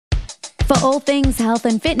For all things health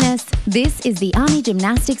and fitness, this is the Army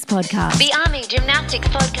Gymnastics Podcast. The Army Gymnastics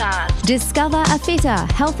Podcast. Discover a fitter,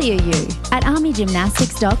 healthier you at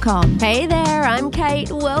armygymnastics.com. Hey there, I'm Kate.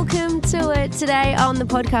 Welcome to it. Today on the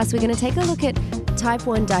podcast, we're going to take a look at type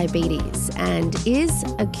 1 diabetes and is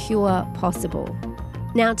a cure possible?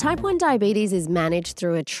 Now, type 1 diabetes is managed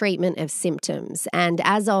through a treatment of symptoms, and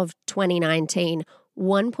as of 2019,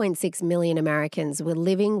 1.6 million Americans were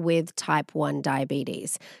living with type 1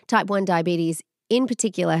 diabetes. Type 1 diabetes in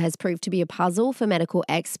particular has proved to be a puzzle for medical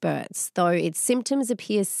experts. Though its symptoms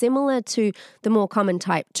appear similar to the more common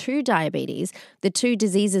type 2 diabetes, the two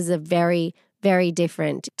diseases are very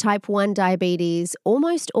different. Type 1 diabetes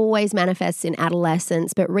almost always manifests in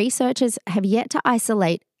adolescence, but researchers have yet to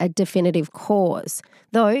isolate a definitive cause.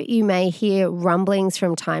 Though you may hear rumblings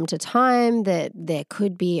from time to time that there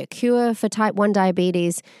could be a cure for type 1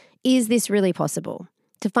 diabetes, is this really possible?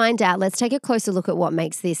 To find out, let's take a closer look at what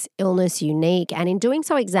makes this illness unique, and in doing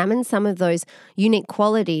so, examine some of those unique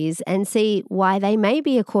qualities and see why they may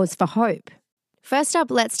be a cause for hope. First up,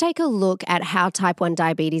 let's take a look at how type 1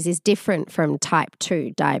 diabetes is different from type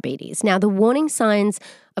 2 diabetes. Now, the warning signs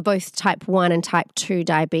of both type 1 and type 2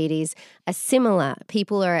 diabetes are similar.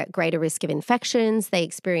 People are at greater risk of infections, they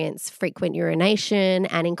experience frequent urination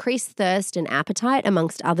and increased thirst and appetite,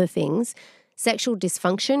 amongst other things. Sexual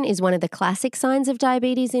dysfunction is one of the classic signs of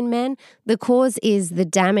diabetes in men. The cause is the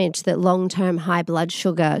damage that long-term high blood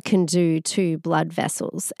sugar can do to blood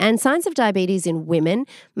vessels. And signs of diabetes in women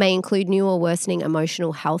may include new or worsening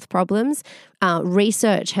emotional health problems.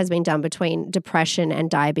 Research has been done between depression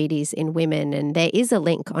and diabetes in women, and there is a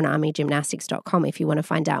link on armygymnastics.com if you want to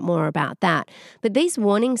find out more about that. But these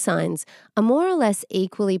warning signs are more or less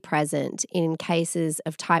equally present in cases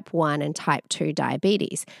of type 1 and type 2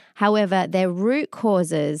 diabetes. However, their root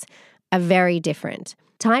causes are very different.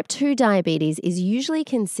 Type 2 diabetes is usually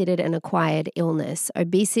considered an acquired illness.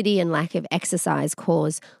 Obesity and lack of exercise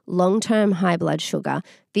cause long-term high blood sugar.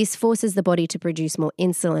 This forces the body to produce more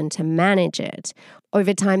insulin to manage it.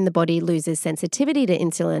 Over time, the body loses sensitivity to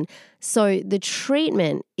insulin. So the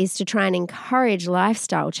treatment is to try and encourage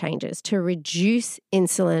lifestyle changes to reduce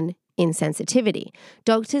insulin insensitivity.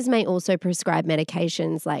 Doctors may also prescribe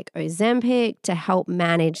medications like Ozempic to help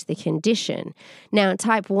manage the condition. Now,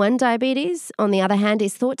 type 1 diabetes, on the other hand,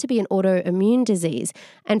 is thought to be an autoimmune disease.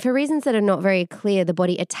 And for reasons that are not very clear, the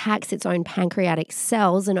body attacks its own pancreatic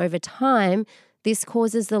cells, and over time, this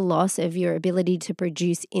causes the loss of your ability to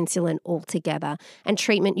produce insulin altogether. And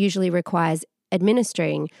treatment usually requires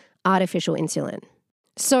administering artificial insulin.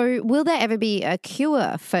 So, will there ever be a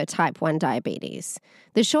cure for type 1 diabetes?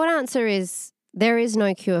 The short answer is there is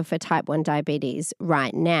no cure for type 1 diabetes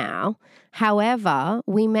right now. However,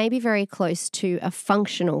 we may be very close to a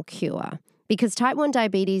functional cure. Because type 1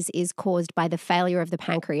 diabetes is caused by the failure of the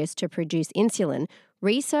pancreas to produce insulin,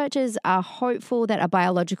 researchers are hopeful that a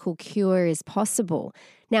biological cure is possible.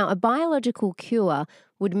 Now, a biological cure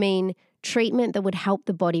would mean treatment that would help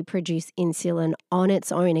the body produce insulin on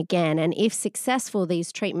its own again. And if successful,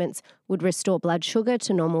 these treatments would restore blood sugar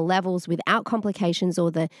to normal levels without complications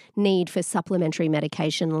or the need for supplementary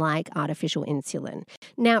medication like artificial insulin.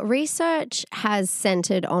 Now, research has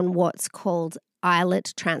centered on what's called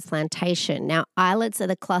islet transplantation. Now, islets are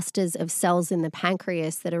the clusters of cells in the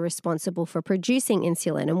pancreas that are responsible for producing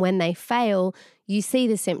insulin. And when they fail, you see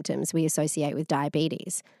the symptoms we associate with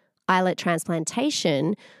diabetes. Islet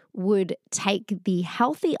transplantation would take the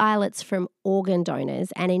healthy islets from organ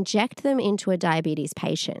donors and inject them into a diabetes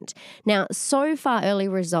patient. Now, so far, early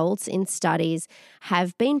results in studies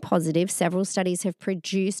have been positive. Several studies have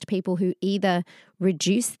produced people who either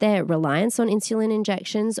reduced their reliance on insulin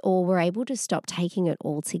injections or were able to stop taking it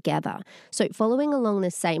altogether. So following along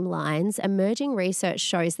the same lines, emerging research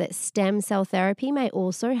shows that stem cell therapy may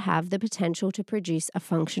also have the potential to produce a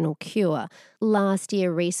functional cure. Last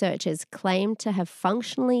year, researchers claimed to have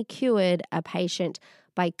functionally cured a patient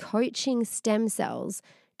by coaching stem cells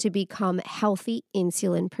to become healthy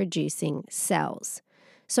insulin-producing cells.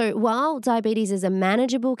 So while diabetes is a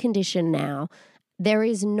manageable condition now, there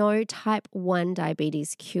is no type 1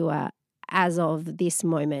 diabetes cure as of this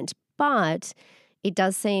moment, but it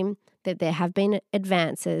does seem that there have been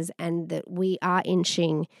advances and that we are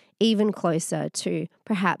inching even closer to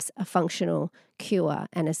perhaps a functional cure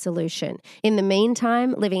and a solution. In the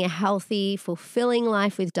meantime, living a healthy, fulfilling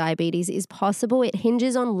life with diabetes is possible. It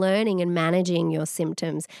hinges on learning and managing your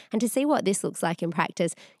symptoms. And to see what this looks like in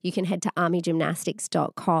practice, you can head to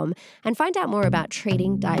armygymnastics.com and find out more about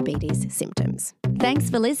treating diabetes symptoms. Thanks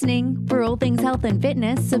for listening. For all things health and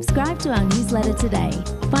fitness, subscribe to our newsletter today.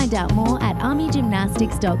 Find out more at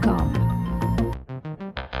armygymnastics.com.